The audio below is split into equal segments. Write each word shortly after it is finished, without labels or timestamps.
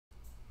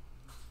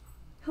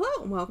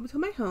welcome to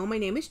my home. My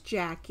name is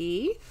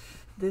Jackie.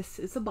 This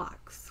is a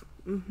box.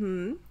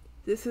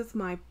 This is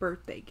my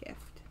birthday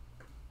gift.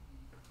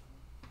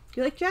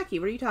 You're like, Jackie,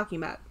 what are you talking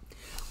about?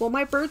 Well,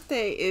 my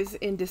birthday is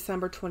in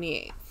December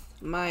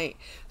 28th.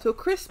 So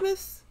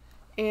Christmas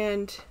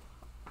and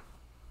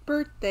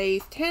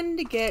birthdays tend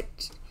to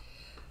get,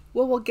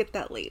 well, we'll get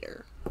that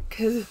later.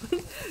 Because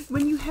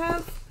when you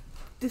have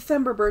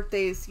December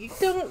birthdays, you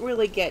don't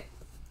really get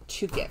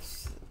two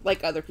gifts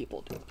like other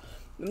people do.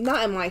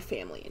 Not in my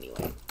family,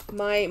 anyway.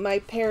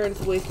 My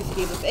parents always just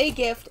gave us a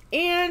gift,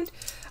 and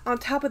on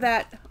top of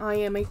that, I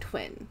am a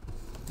twin.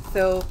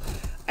 So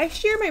I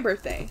share my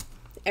birthday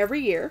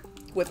every year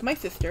with my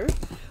sister,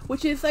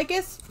 which is, I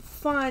guess,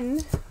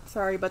 fun.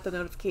 Sorry about the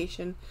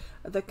notification.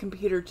 The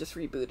computer just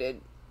rebooted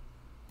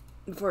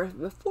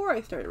before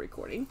I started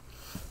recording.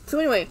 So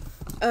anyway,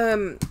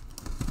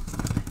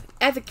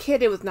 as a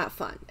kid, it was not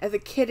fun. As a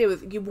kid,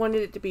 you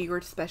wanted it to be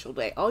your special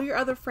day. All your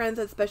other friends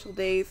had special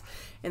days,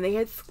 and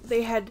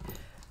they had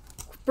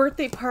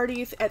birthday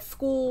parties at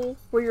school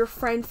where your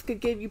friends could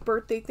give you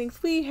birthday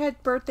things. We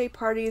had birthday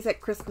parties at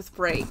Christmas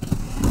break.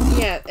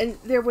 Yeah, and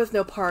there was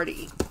no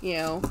party, you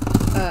know.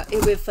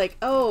 It was like,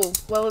 oh,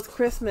 well, it's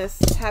Christmas.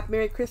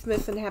 Merry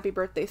Christmas and happy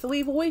birthday. So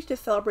we've always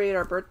just celebrated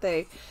our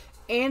birthday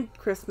and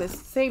Christmas,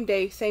 same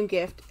day, same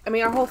gift. I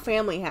mean, our whole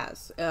family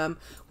has,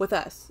 with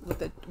us,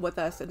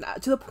 and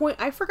to the point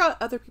I forgot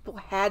other people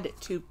had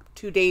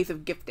two days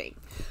of gifting.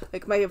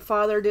 Like, my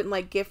father didn't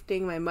like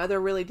gifting, my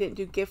mother really didn't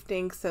do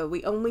gifting, so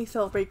we only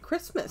celebrate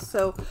Christmas.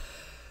 So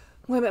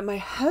when I met my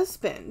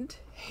husband,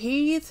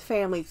 his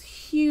family's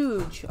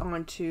huge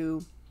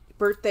onto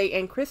birthday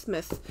and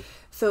Christmas.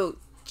 So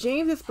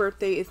James's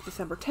birthday is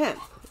December 10th,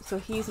 so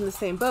he's in the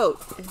same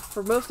boat. And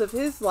for most of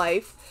his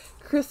life,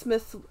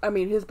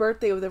 his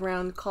birthday was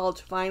around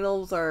college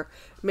finals or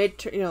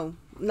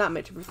not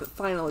midterms, but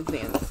final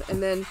exams.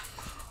 And then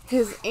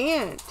his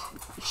aunt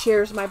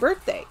shares my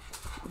birthday,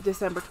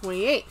 December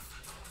 28th.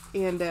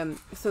 And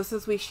so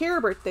since we share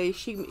a birthday,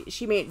 she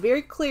made it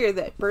very clear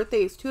that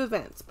birthday is two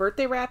events.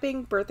 Birthday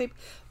wrapping,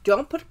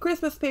 don't put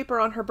Christmas paper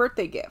on her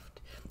birthday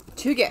gift.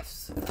 Two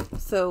gifts.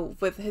 So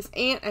with his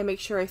aunt, I make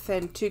sure I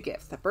send two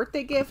gifts. A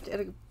birthday gift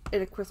and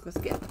a Christmas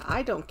gift.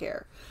 I don't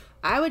care.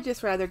 I would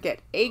just rather get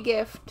a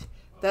gift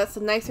that's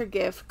a nicer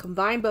gift,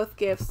 combine both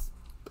gifts.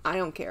 I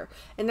don't care.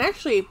 And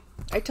actually,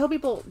 I tell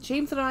people,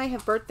 James and I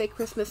have birthday,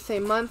 Christmas,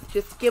 same month.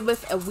 Just give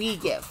us a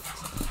Wii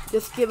gift.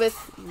 Just give us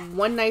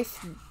one nice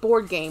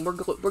board game. We're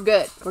good.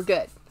 We're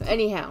good.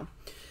 Anyhow,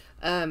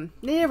 they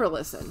never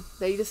listen.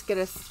 They just get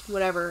us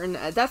whatever. And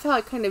that's how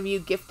I kind of view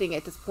gifting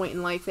at this point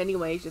in life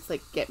anyway. Just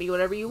like, get me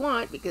whatever you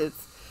want, because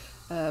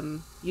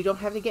you don't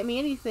have to get me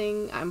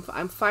anything.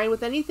 I'm fine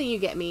with anything you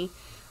get me.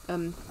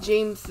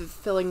 James is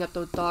filling up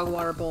the dog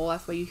water bowl.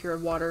 That's why you hear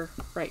water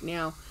right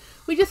now.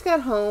 We just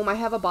got home. I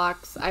have a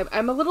box.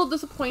 I'm a little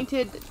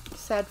disappointed.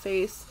 Sad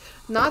face.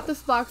 Not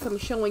this box I'm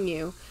showing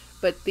you,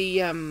 but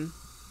the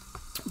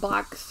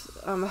box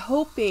I'm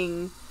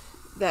hoping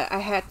that I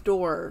had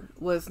door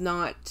was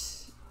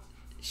not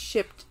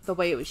shipped the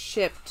way it was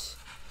shipped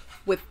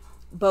with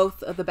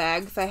both of the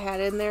bags I had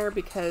in there,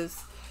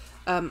 because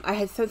I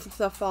had sent some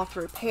stuff off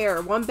to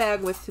repair. One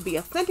bag was to be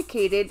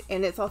authenticated,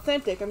 and it's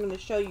authentic. I'm going to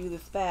show you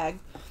this bag.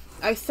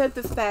 I sent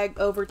this bag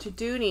over to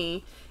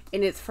Dooney,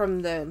 and it's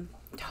from the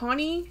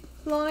Tawny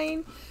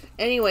line.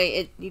 Anyway,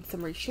 it needs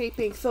some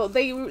reshaping. So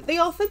they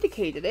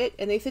authenticated it,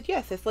 and they said,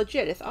 yes, it's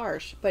legit, it's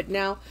ours. But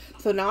now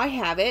I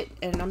have it,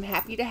 and I'm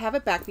happy to have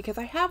it back, because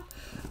I have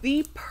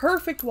the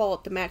perfect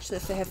wallet to match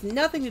this. It has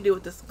nothing to do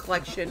with this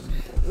collection.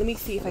 Let me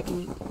see if I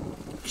can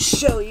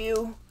show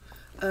you.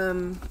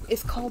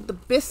 It's called the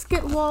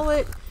Biscuit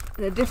Wallet,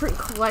 and a different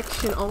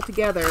collection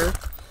altogether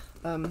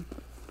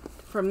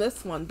from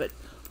this one. But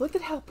look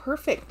at how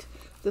perfect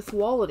this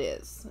wallet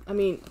is. I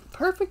mean,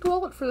 perfect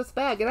wallet for this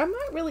bag. And I'm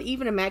not really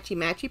even a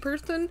matchy-matchy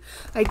person.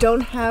 I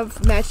don't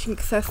have matching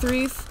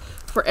accessories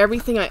for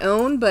everything I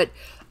own, but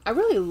I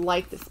really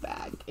like this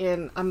bag.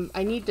 And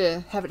I need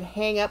to have it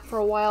hang up for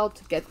a while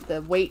to get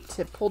the weight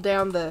to pull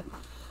down the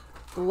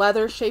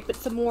leather, shape it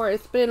some more.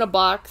 It's been in a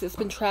box, it's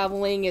been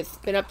traveling, it's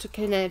been up to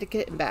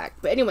Connecticut and back.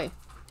 But anyway,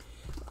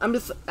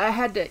 I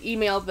had to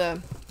email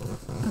the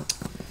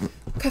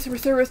customer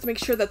service to make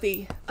sure that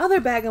the other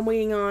bag I'm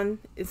waiting on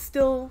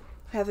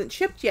hasn't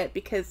shipped yet,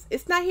 because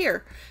it's not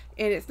here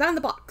and it's not in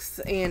the box,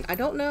 and I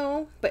don't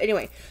know. But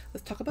anyway,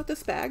 let's talk about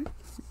this bag.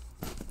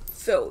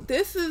 So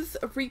this is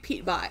a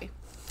repeat buy.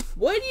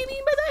 What do you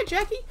mean by that,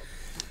 Jackie?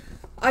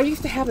 I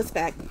used to have this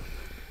bag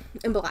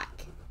in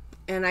black,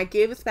 and I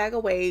gave this bag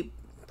away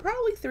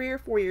probably 3 or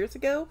 4 years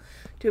ago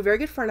to a very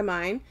good friend of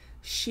mine.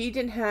 She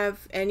didn't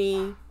have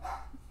any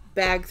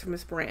bags from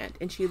this brand,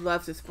 and she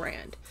loves this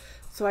brand.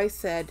 So I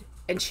said,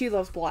 and she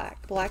loves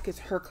black. Black is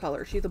her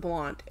color. She's a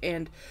blonde,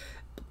 and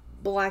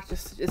black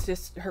is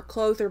just her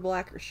clothes are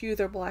black, her shoes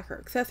are black, her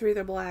accessories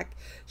are black.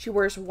 She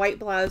wears white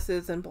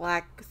blouses and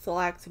black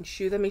slacks and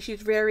shoes. I mean,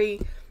 she's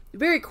very,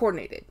 very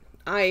coordinated.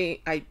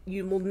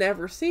 You will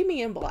never see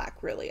me in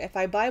black, really. If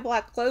I buy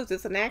black clothes,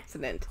 it's an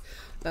accident.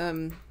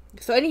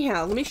 So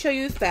anyhow, let me show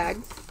you this bag.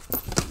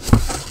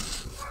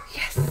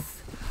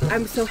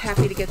 I'm so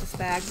happy to get this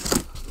bag.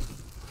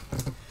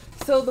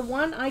 So the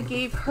one I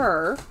gave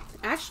her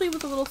actually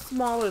was a little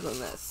smaller than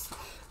this.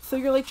 So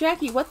you're like,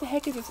 Jackie, what the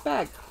heck is this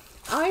bag?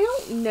 I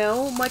don't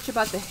know much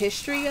about the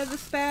history of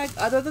this bag,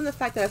 other than the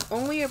fact that I've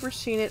only ever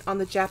seen it on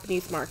the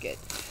Japanese market.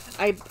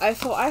 I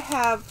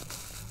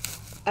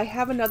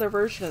have another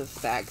version of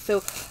this bag.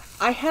 So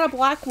I had a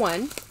black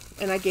one,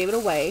 and I gave it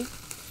away.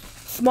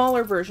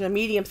 Smaller version, a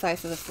medium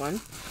size of this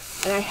one.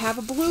 And I have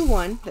a blue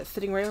one that's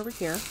sitting right over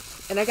here.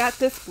 And I got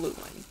this blue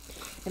one.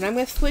 And I'm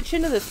going to switch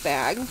into this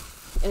bag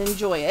and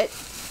enjoy it.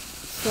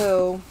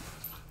 So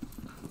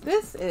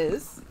this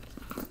is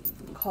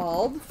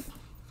called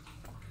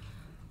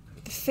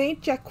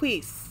Saint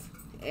Jacques.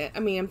 I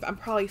mean, I'm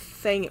probably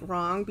saying it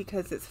wrong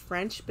because it's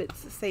French, but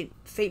it's the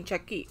Saint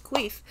Jacques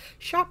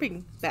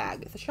shopping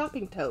bag. It's a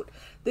shopping tote.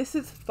 This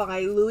is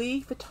by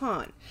Louis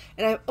Vuitton,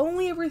 and I've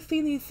only ever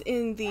seen these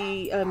in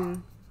the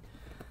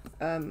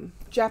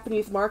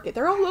Japanese market.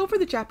 They're all over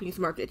the Japanese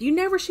market. You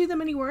never see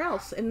them anywhere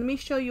else. And let me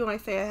show you when I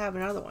say I have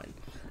another one.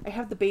 I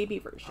have the baby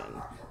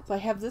version. So I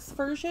have this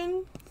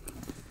version.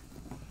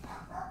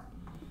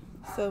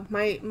 So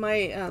my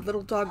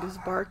little dog is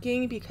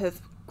barking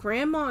because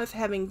Grandma is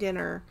having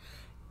dinner,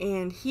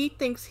 and he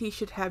thinks he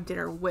should have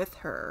dinner with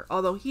her,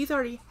 although he's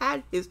already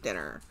had his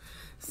dinner.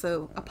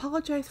 So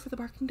apologize for the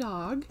barking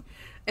dog.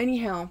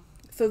 Anyhow,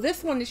 so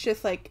this one is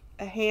just like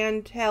a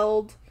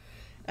handheld.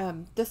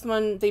 This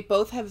one, they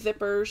both have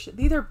zippers.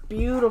 These are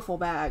beautiful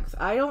bags.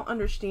 I don't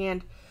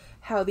understand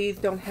how these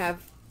don't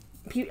have.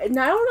 And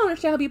I don't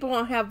understand how people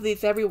don't have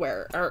these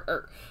everywhere,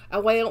 or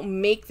why they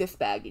don't make this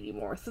bag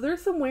anymore. So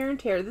there's some wear and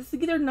tear. These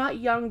are not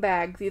young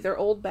bags. These are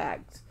old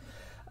bags.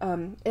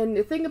 And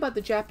the thing about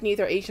the Japanese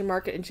or Asian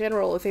market in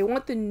general is they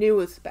want the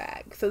newest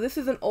bag. So this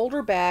is an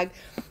older bag.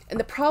 And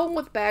the problem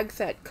with bags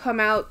that come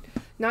out,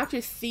 not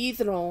just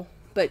seasonal,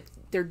 but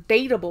they're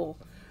dateable,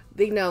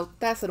 they know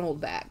that's an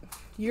old bag.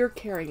 You're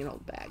carrying an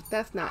old bag.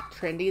 That's not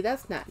trendy.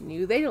 That's not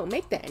new. They don't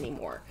make that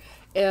anymore.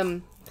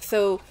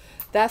 So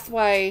that's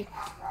why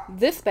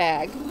this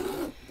bag,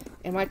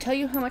 and when I tell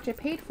you how much I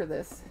paid for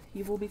this,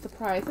 you will be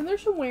surprised. And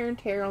there's some wear and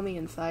tear on the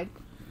inside.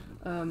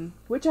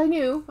 Which I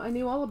knew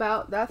all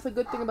about. That's a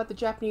good thing about the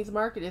Japanese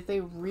market, is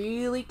they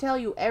really tell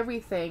you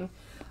everything.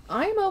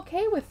 I'm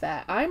okay with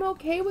that. I'm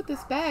okay with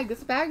this bag.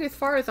 This bag, as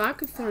far as I'm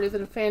concerned, is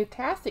in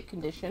fantastic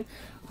condition.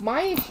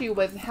 My issue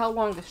was how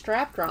long the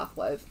strap drop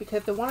was,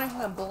 because the one I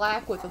had in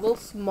black was a little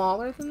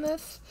smaller than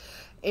this,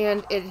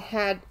 and it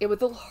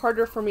was a little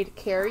harder for me to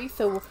carry.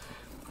 So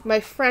my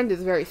friend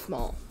is very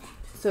small,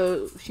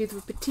 so she's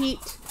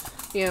petite,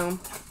 you know.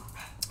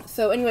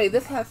 So anyway,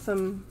 this has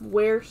some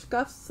wear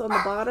scuffs on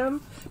the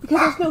bottom because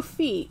there's no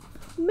feet.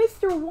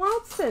 Mr.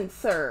 Watson,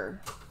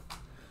 sir.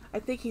 I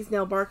think he's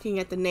now barking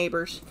at the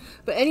neighbors.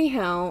 But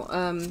anyhow,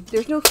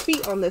 there's no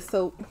feet on this,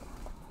 so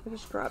I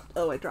just dropped.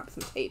 Oh, I dropped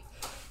some tape,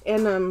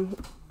 and I'm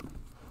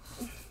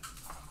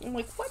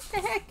like, what the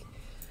heck?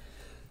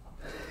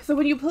 So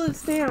when you pull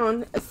this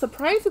down,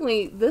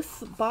 surprisingly,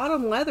 this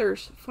bottom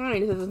leather's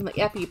fine. This isn't the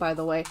epi, by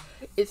the way.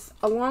 It's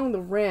along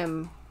the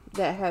rim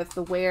that has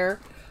the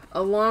wear.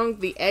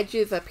 Along the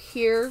edges up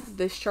here,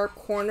 the sharp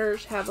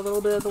corners have a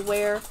little bit of the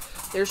wear.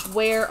 There's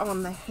wear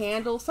on the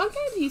handle.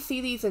 Sometimes you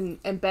see these in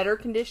better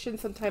condition,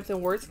 sometimes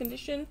in worse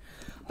condition.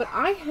 But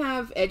I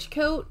have edge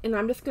coat, and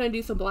I'm just going to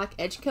do some black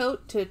edge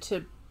coat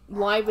to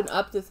liven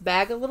up this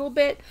bag a little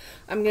bit.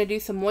 I'm going to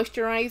do some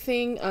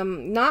moisturizing,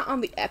 not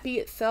on the epi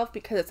itself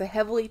because it's a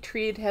heavily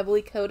treated,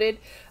 heavily coated.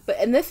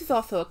 And this is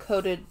also a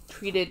coated,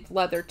 treated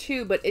leather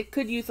too, but it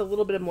could use a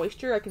little bit of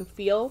moisture. I can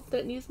feel that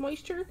it needs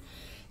moisture.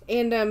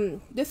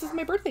 And this is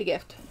my birthday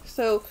gift.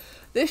 So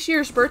this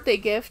year's birthday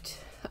gift,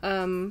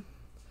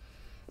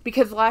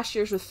 because last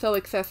year's was so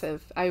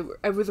excessive, I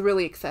was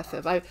really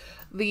excessive.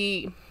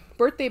 The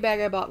birthday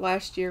bag I bought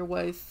last year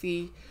was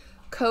the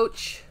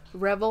Coach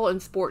Revel in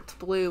Sports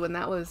Blue, and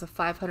that was a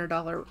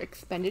 $500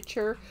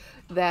 expenditure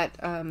that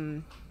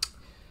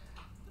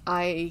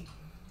I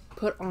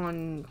put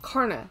on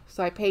Klarna.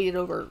 So I paid it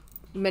over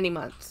many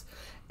months.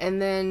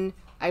 And then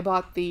I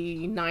bought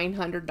the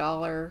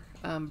 $900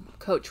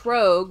 Coach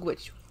Rogue,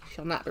 which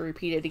shall not be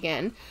repeated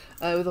again.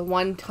 It was a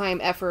one-time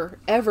ever.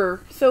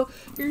 So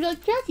you're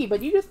like, Jackie,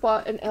 but you just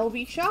bought an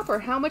LV shopper.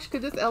 How much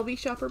could this LV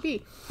shopper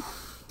be?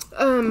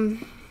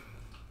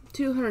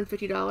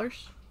 $250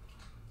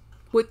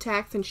 with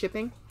tax and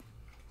shipping.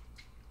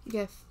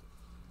 Yes,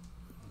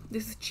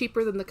 this is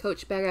cheaper than the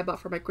Coach bag I bought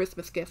for my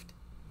Christmas gift.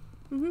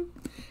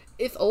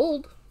 It's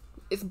old.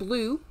 It's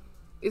blue.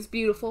 It's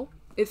beautiful.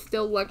 It's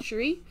still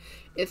luxury.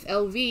 It's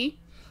LV.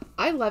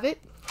 I love it.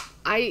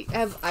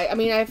 I've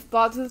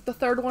bought, this is the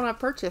third one I've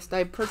purchased.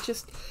 I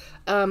purchased,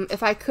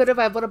 if I could have,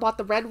 I would have bought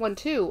the red one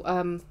too.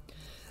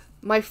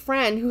 My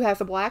friend who has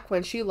a black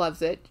one, she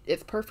loves it.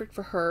 It's perfect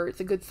for her.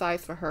 It's a good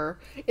size for her.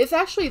 It's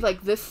actually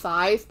like this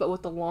size, but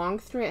with the long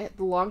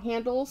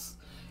handles.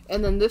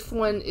 And then this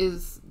one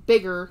is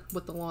bigger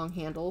with the long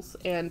handles.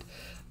 And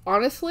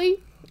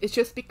honestly, it's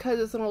just because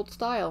it's an old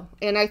style.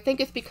 And I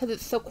think it's because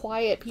it's so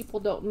quiet, people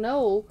don't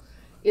know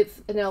it's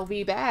an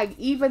LV bag,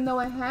 even though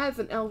it has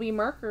an LV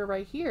marker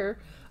right here.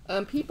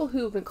 People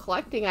who've been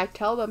collecting, I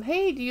tell them,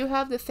 hey, do you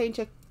have the St.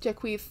 Jacques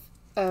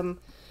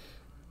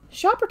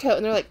shopper tote?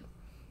 And they're like,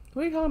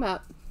 what are you talking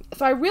about?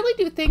 So I really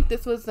do think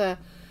this was a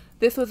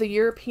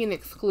European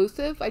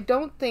exclusive. I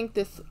don't think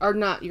or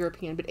not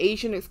European, but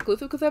Asian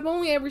exclusive, because I've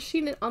only ever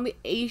seen it on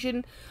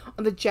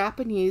the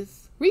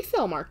Japanese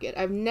resale market.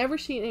 I've never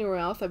seen it anywhere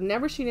else. I've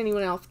never seen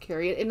anyone else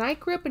carry it. And I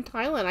grew up in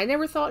Thailand. I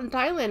never saw it in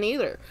Thailand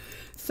either.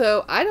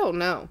 So I don't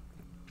know.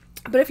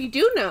 But if you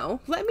do know,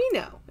 let me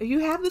know. If you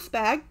have this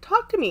bag,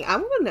 talk to me. I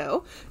want to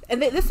know.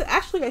 And this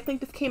actually, I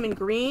think this came in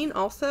green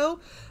also.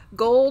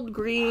 Gold,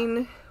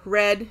 green,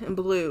 red, and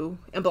blue,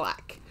 and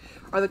black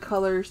are the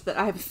colors that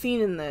I have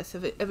seen in this.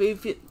 If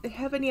you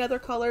have any other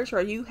colors,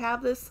 or you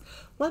have this,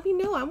 let me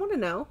know. I want to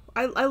know.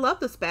 I love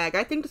this bag.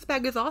 I think this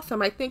bag is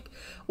awesome. I think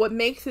what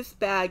makes this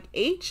bag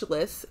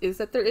ageless is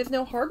that there is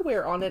no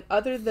hardware on it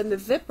other than the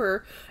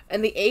zipper,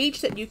 and the age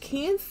that you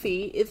can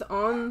see is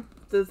on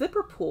the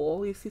zipper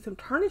pull. You see some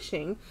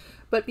tarnishing,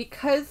 but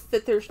because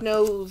that there's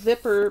no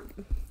zipper,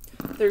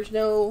 there's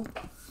no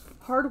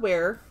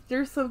hardware,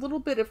 there's a little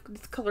bit of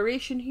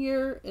discoloration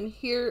here and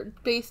here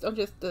based on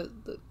just the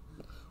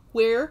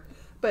wear,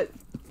 but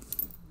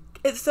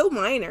it's so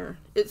minor.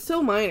 It's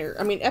so minor.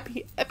 I mean,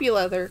 epi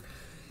leather,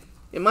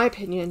 in my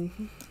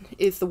opinion,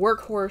 is the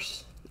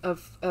workhorse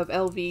of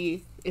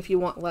LV if you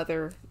want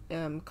leather,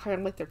 kind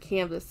of like their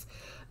canvas.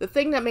 The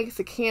thing that makes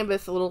the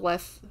canvas a little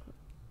less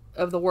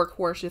of the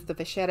workhorse is the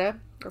vachetta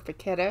or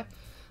facetta.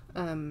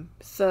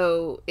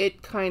 So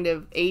it kind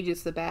of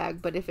ages the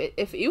bag. But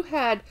if you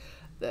had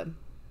the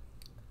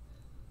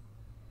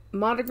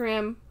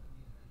monogram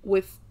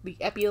with the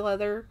epi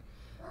leather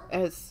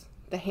as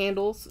the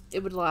handles,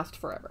 it would last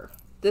forever.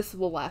 This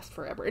will last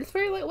forever. It's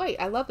very lightweight.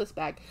 I love this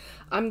bag.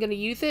 I'm going to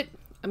use it.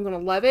 I'm going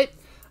to love it.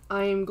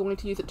 I'm going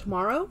to use it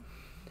tomorrow,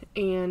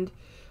 and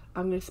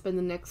I'm going to spend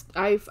the next...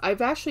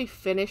 I've actually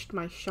finished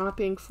my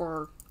shopping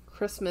for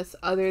Christmas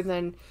other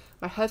than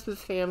my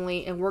husband's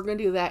family, and we're going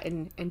to do that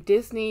in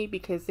Disney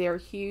because they are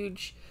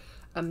huge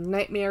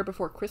Nightmare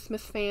Before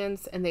Christmas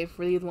fans, and they've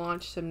really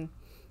launched some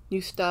new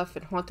stuff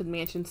and Haunted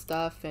Mansion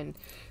stuff, and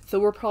so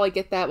we'll probably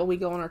get that when we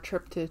go on our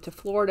trip to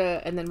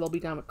Florida, and then we'll be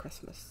done with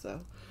Christmas.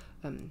 So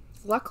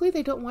luckily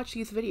they don't watch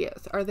these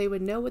videos, or they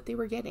would know what they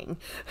were getting.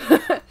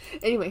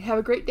 Anyway, have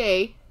a great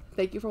day.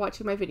 Thank you for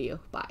watching my video.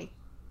 Bye.